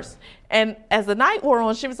registered nurse. And as the night wore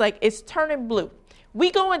on, she was like, it's turning blue.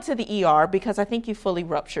 We go into the ER because I think you fully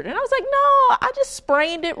ruptured. And I was like, no, I just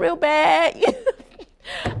sprained it real bad.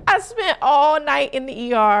 I spent all night in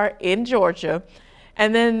the ER in Georgia.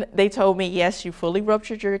 And then they told me, yes, you fully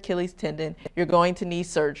ruptured your Achilles tendon. You're going to need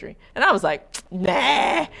surgery. And I was like,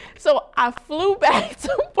 nah. So I flew back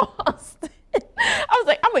to Boston. I was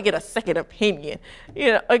like, I'm going to get a second opinion.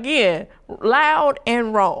 Again, loud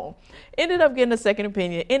and wrong. Ended up getting a second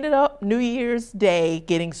opinion. Ended up New Year's Day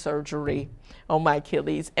getting surgery on my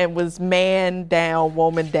Achilles and was man down,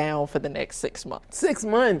 woman down for the next 6 months. 6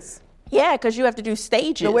 months? Yeah, because you have to do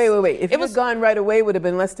stages. No, wait. If it was gone right away, would have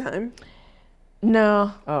been less time?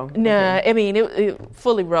 No. Oh. Okay. No. I mean, it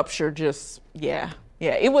fully ruptured. Yeah.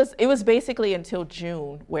 It was basically until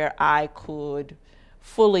June where I could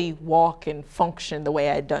fully walk and function the way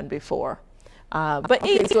I'd done before. So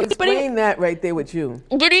explain that right there with you.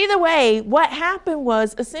 But either way, what happened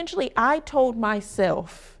was essentially I told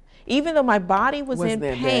myself, even though my body was in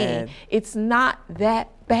pain, it's not that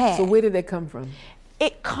bad. So where did that come from?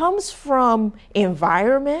 It comes from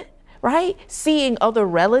environment. Right? Seeing other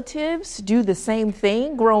relatives do the same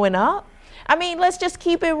thing growing up. I mean, let's just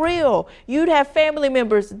keep it real. You'd have family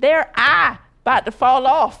members, their eye about to fall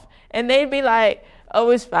off. And they'd be like, oh,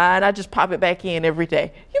 it's fine. I just pop it back in every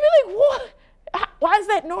day. You'd be like, what? Why is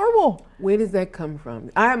that normal? Where does that come from?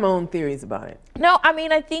 I have my own theories about it. No, I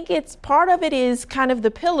mean, I think part of it is kind of the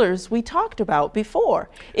pillars we talked about before.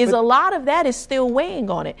 A lot of that is still weighing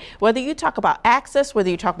on it. Whether you talk about access, whether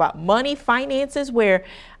you talk about money, finances, where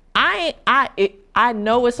I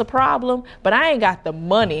know it's a problem, but I ain't got the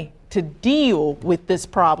money to deal with this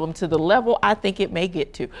problem to the level I think it may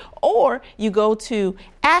get to. Or you go to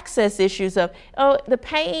access issues of, oh, the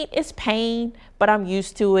pain is pain, but I'm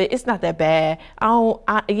used to it. It's not that bad.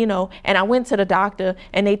 And I went to the doctor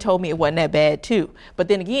and they told me it wasn't that bad too. But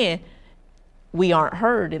then again, we aren't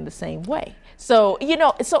heard in the same way. So,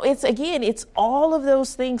 it's all of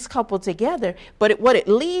those things coupled together. But what it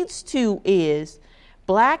leads to is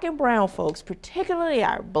Black and brown folks, particularly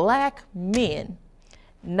our Black men,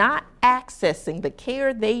 not accessing the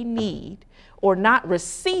care they need or not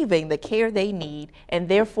receiving the care they need, and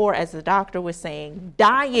therefore, as the doctor was saying,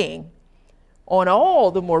 dying on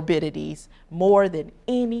all the morbidities more than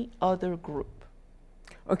any other group.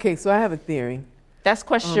 Okay, so I have a theory. That's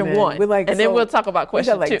question one. Then we'll talk about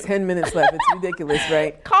question two. We got 10 minutes left. It's ridiculous,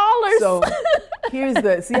 right? Callers. So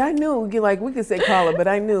I knew, we could say caller, but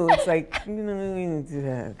I knew it's like, we need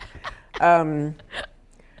to have.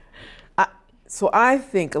 So I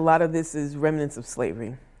think a lot of this is remnants of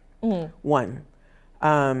slavery. One.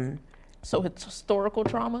 So it's historical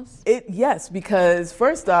traumas? Yes, because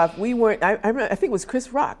first off, we weren't, I think it was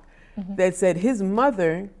Chris Rock that said his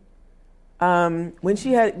mother, when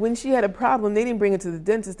she had a problem, they didn't bring her to the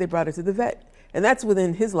dentist, they brought her to the vet. And that's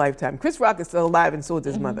within his lifetime. Chris Rock is still alive and so is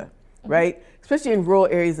his mother, right? Especially in rural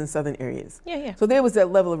areas and southern areas. Yeah. So there was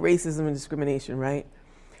that level of racism and discrimination, right?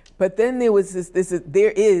 But then there was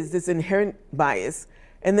there is this inherent bias.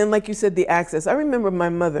 And then, like you said, the access. I remember my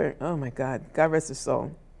mother, oh my God rest her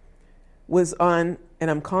soul, was on,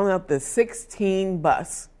 and I'm calling out the 16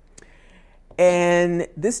 bus. And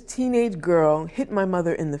this teenage girl hit my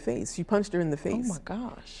mother in the face. She punched her in the face. Oh my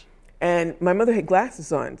gosh. And my mother had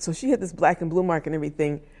glasses on, so she had this black and blue mark and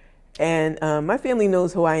everything. And my family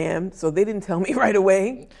knows who I am, so they didn't tell me right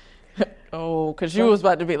away. Oh, because you was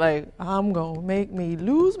about to be like, I'm going to make me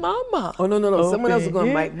lose my mind. Oh, no. Someone else is going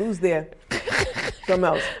to might lose their something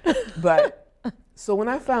else. But so when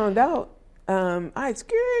I found out, I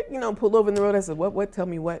scared, pulled over in the road. I said, what, tell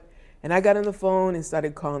me what. And I got on the phone and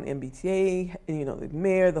started calling the MBTA, and, the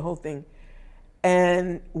mayor, the whole thing.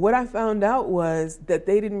 And what I found out was that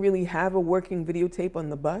they didn't really have a working videotape on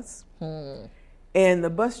the bus. And the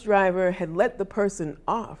bus driver had let the person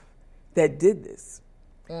off that did this.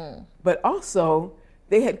 But also,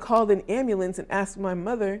 they had called an ambulance and asked my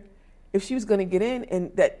mother if she was going to get in.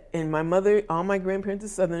 And my mother, all my grandparents are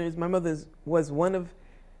Southerners. My mother was one of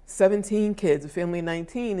 17 kids, a family of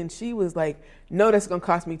 19. And she was like, no, that's going to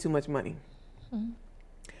cost me too much money.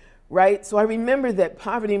 Right? So I remember that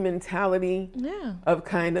poverty mentality of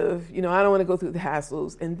kind of, I don't want to go through the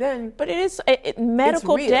hassles. And then, but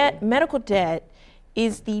medical debt. Medical debt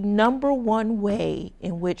is the number one way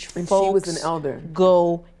in which folks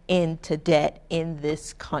go into debt in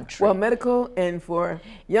this country. Well, medical, and for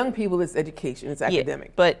young people, it's education, it's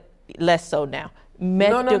academic. But less so now.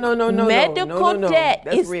 Medical debt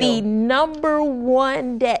is real. The number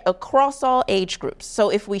one debt across all age groups. So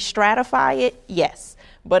if we stratify it, yes.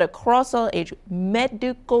 But across all age,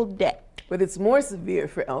 medical debt. But it's more severe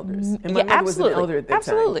for elders. And my mother was an elder at that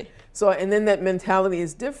time. So, and then that mentality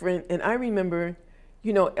is different. And I remember,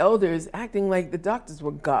 elders acting like the doctors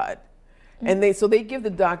were God. And so they give the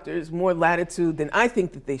doctors more latitude than I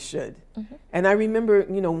think that they should. And I remember,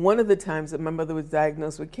 one of the times that my mother was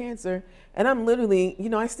diagnosed with cancer, and I'm literally,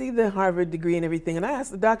 I see the Harvard degree and everything, and I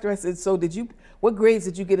asked the doctor, I said, so what grades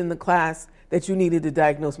did you get in the class that you needed to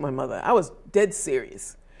diagnose my mother? I was dead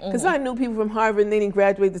serious. Because I knew people from Harvard, and they didn't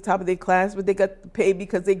graduate at the top of their class, but they got paid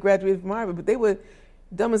because they graduated from Harvard, but they were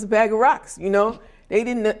dumb as a bag of rocks, They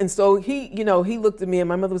didn't, and so he looked at me, and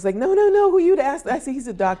my mother was like, no, who you to ask? I said, he's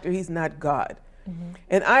a doctor, he's not God.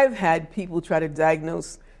 And I've had people try to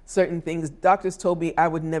diagnose certain things. Doctors told me I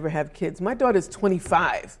would never have kids. My daughter's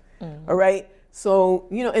 25, all right? So,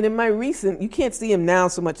 and in my recent, you can't see him now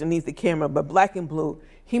so much underneath the camera, but black and blue,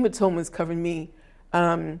 hematomas covered me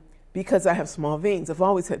because I have small veins. I've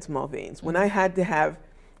always had small veins. When I had to have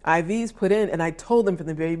IVs put in, and I told them from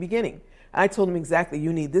the very beginning, I told them exactly,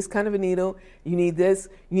 you need this kind of a needle, you need this,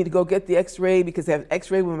 you need to go get the x-ray because they have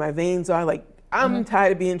x-ray where my veins are. Like, I'm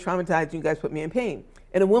tired of being traumatized, you guys put me in pain.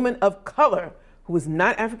 And a woman of color who was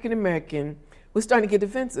not African-American was starting to get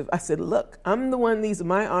defensive. I said, look, I'm the one, these are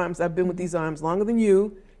my arms, I've been with these arms longer than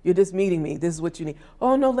you, you're just meeting me, this is what you need.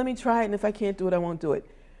 Oh no, let me try it, and if I can't do it, I won't do it.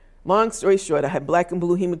 Long story short, I had black and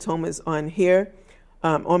blue hematomas on here,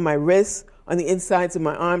 on my wrists, on the insides of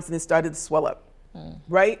my arms, and it started to swell up,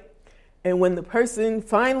 right? And when the person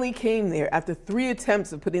finally came there after 3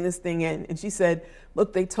 attempts of putting this thing in, and she said,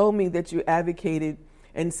 look, they told me that you advocated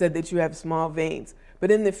and said that you have small veins,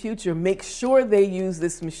 but in the future, make sure they use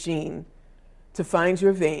this machine to find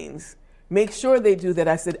your veins. Make sure they do that.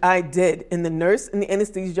 I said, I did. And the nurse and the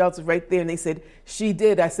anesthesiologist was right there, and they said, she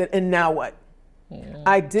did. I said, and now what?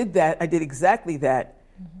 I did that. I did exactly that.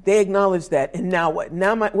 They acknowledged that. And now what?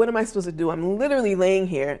 Now what am I supposed to do? I'm literally laying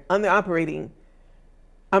here on the operating.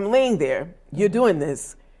 I'm laying there. You're doing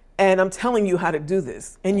this. And I'm telling you how to do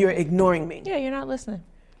this. And you're ignoring me. Yeah, you're not listening.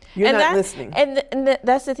 You're not listening. And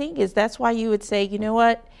that's the thing is, that's why you would say, you know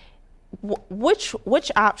what?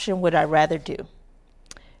 Which option would I rather do?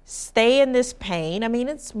 Stay in this pain. I mean,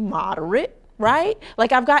 it's moderate. Right?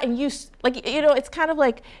 Like I've gotten used, it's kind of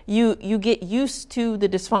like you get used to the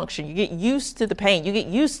dysfunction, you get used to the pain, you get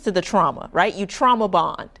used to the trauma, right? You trauma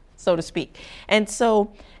bond, so to speak. And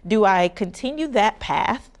so do I continue that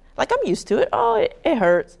path? Like I'm used to it. Oh, it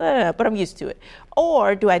hurts, but I'm used to it.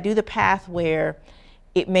 Or do I do the path where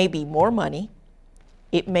it may be more money,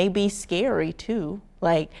 it may be scary too,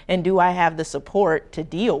 and do I have the support to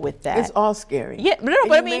deal with that? It's all scary. Yeah,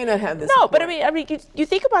 but I mean, may not have the no, support. but I mean, you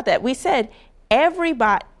think about that. We said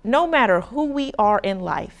everybody, no matter who we are in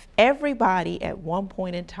life, everybody at one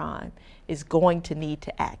point in time is going to need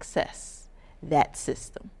to access that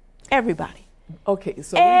system. Everybody. Okay,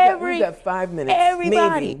 so we've got 5 minutes.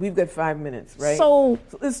 Everybody. Maybe. We've got 5 minutes, right? So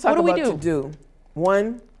let's talk about to do.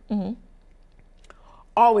 One,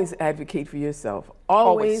 always advocate for yourself.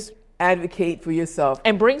 Always advocate for yourself.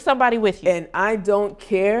 And bring somebody with you. And I don't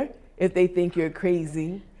care if they think you're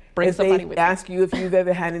crazy. Bring somebody with you. If they ask you if you've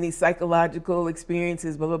ever had any psychological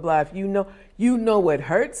experiences, blah, blah, blah. If you know what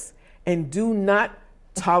hurts, and do not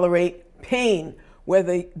tolerate pain,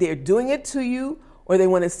 whether they're doing it to you or they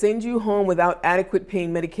want to send you home without adequate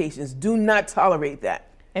pain medications. Do not tolerate that.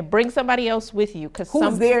 And bring somebody else with you.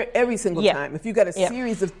 Who's there every single time. If you got a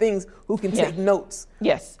series of things who can take notes.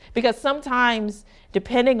 Yes, because sometimes,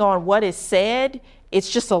 depending on what is said, it's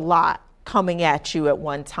just a lot. coming at you at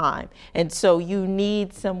one time. And so you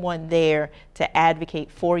need someone there to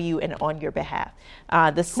advocate for you and on your behalf.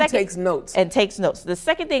 Who takes notes. And takes notes. The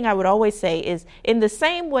second thing I would always say is, in the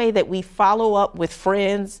same way that we follow up with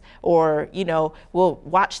friends, or, we'll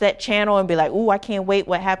watch that channel and be like, ooh, I can't wait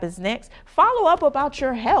what happens next. Follow up about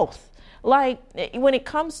your health. Like, when it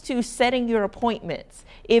comes to setting your appointments,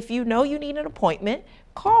 if you know you need an appointment,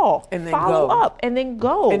 call and then follow up and then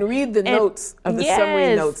go and read the notes of the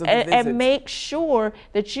summary notes of the visit, and make sure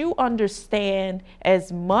that you understand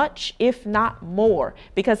as much, if not more,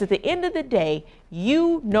 because at the end of the day,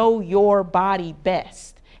 you know your body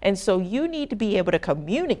best, and so you need to be able to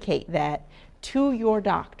communicate that to your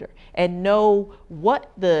doctor and know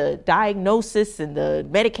what the diagnosis and the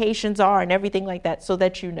medications are and everything like that, so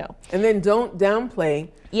that you know. And then don't downplay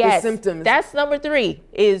the symptoms. That's number 3,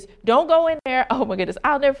 is don't go in there. Oh my goodness,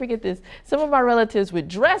 I'll never forget this. Some of my relatives would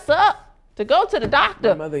dress up to go to the doctor.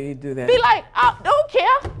 My mother, you do that. Be like, oh, don't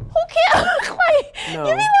care. Who cares? No.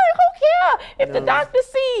 You be like, who care if the doctor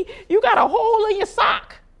see you got a hole in your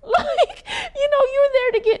sock? Like, you're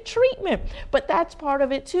there to get treatment. But that's part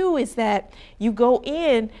of it too, is that you go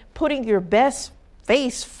in putting your best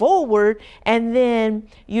face forward, and then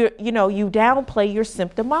you downplay your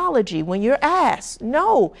symptomology when you're asked.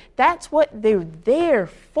 No, that's what they're there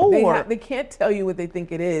for. They can't tell you what they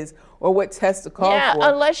think it is or what test to call for.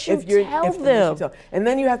 Unless you tell them. And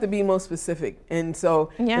then you have to be more specific. And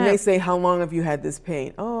so, and they say, how long have you had this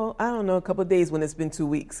pain? Oh, I don't know, a couple of days, when it's been 2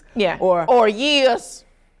 weeks. Yeah. Or years.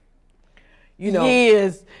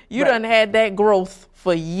 Years. You done had that growth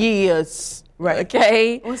for years. Right.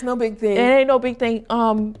 Okay. Well, it's no big thing. It ain't no big thing.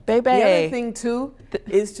 Baby. The other thing too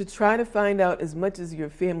is to try to find out as much as your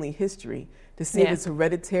family history to see if it's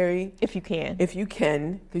hereditary. If you can. Because you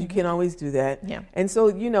can't always do that. Yeah. And so,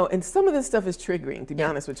 and some of this stuff is triggering, to be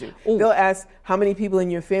honest with you. Ooh. They'll ask how many people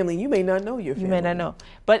in your family. You may not know your family. You may not know.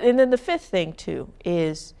 And then the 5th thing too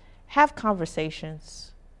is have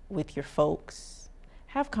conversations with your folks.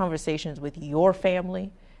 Have conversations with your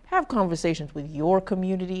family. Have conversations with your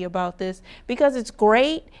community about this, because it's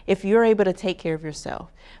great if you're able to take care of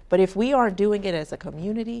yourself. But if we aren't doing it as a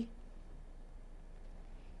community,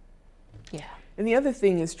 And the other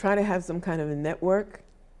thing is try to have some kind of a network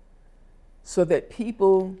so that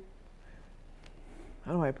people,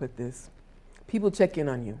 how do I put this? People check in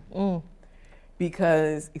on you.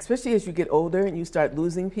 Because especially as you get older and you start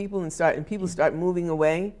losing people and people start moving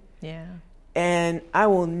away. Yeah. And I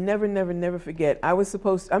will never, never, never forget.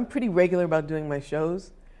 I'm pretty regular about doing my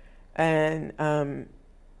shows, and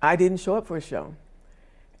I didn't show up for a show.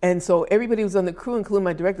 And so everybody was on the crew, including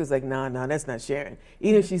my director, was like, nah, that's not Sharon.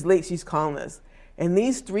 Even if she's late, she's calling us. And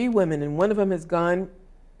these 3 women, and one of them has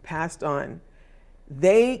passed on,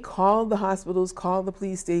 they called the hospitals, called the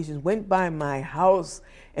police stations, went by my house,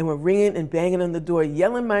 and were ringing and banging on the door,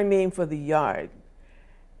 yelling my name for the yard,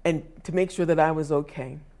 and to make sure that I was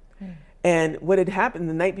okay. And what had happened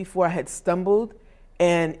the night before, I had stumbled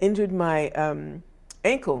and injured my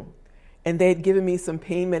ankle, and they had given me some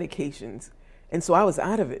pain medications. And so I was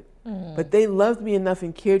out of it. But they loved me enough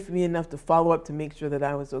and cared for me enough to follow up to make sure that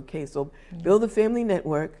I was okay. So build a family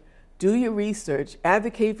network, do your research,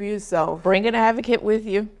 advocate for yourself. Bring an advocate with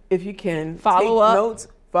you. If you can. Follow up. Take notes,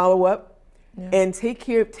 follow up. And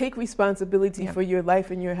take responsibility for your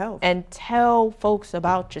life and your health. And tell folks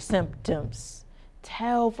about your symptoms.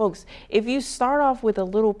 Tell folks, if you start off with a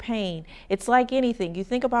little pain, it's like anything. You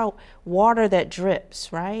think about water that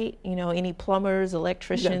drips, right? Any plumbers,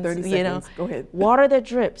 electricians, 30 seconds. Go ahead. Water that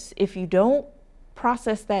drips. If you don't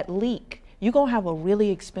process that leak, you're going to have a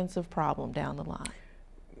really expensive problem down the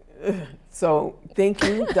line. So thank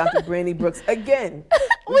you, Dr. Brandy Brooks. Again,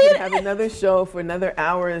 we could have another show for another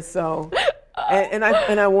hour or so. And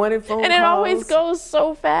I wanted phone calls. And it always goes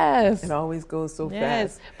so fast. It always goes so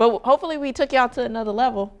fast. But hopefully we took y'all to another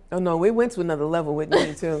level. Oh, no, we went to another level with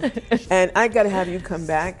me, too. And I got to have you come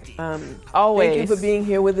back. Always. Thank you for being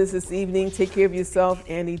here with us this evening. Take care of yourself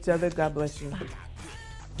and each other. God bless you.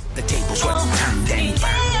 The tables were turned and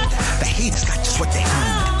burned. The haters got just what they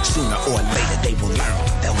earned. Sooner or later they will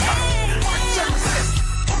learn. They'll learn.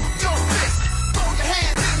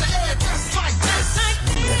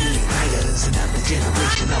 Another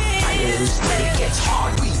generation of fighters. When it gets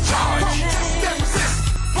hard, we charge. Then resist.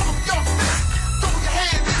 Pump your fist. Throw your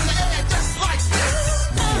hand in the air just like this.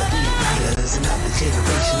 Fighters. Another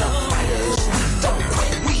generation of fighters. We don't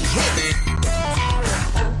quit, we hit.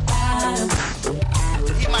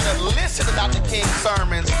 He might have listened to Dr. King's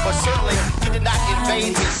sermons, but certainly he did not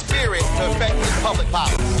invade his spirit to affect his public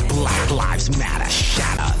policy. Black Lives Matter.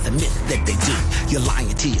 Shatter the myth that they do. You're lying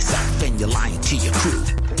to yourself and you're lying to your crew.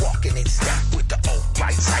 Walking in step with the old right.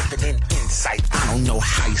 siphoning insight. I don't know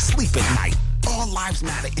how you sleep at night. All lives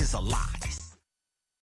matter is a lie.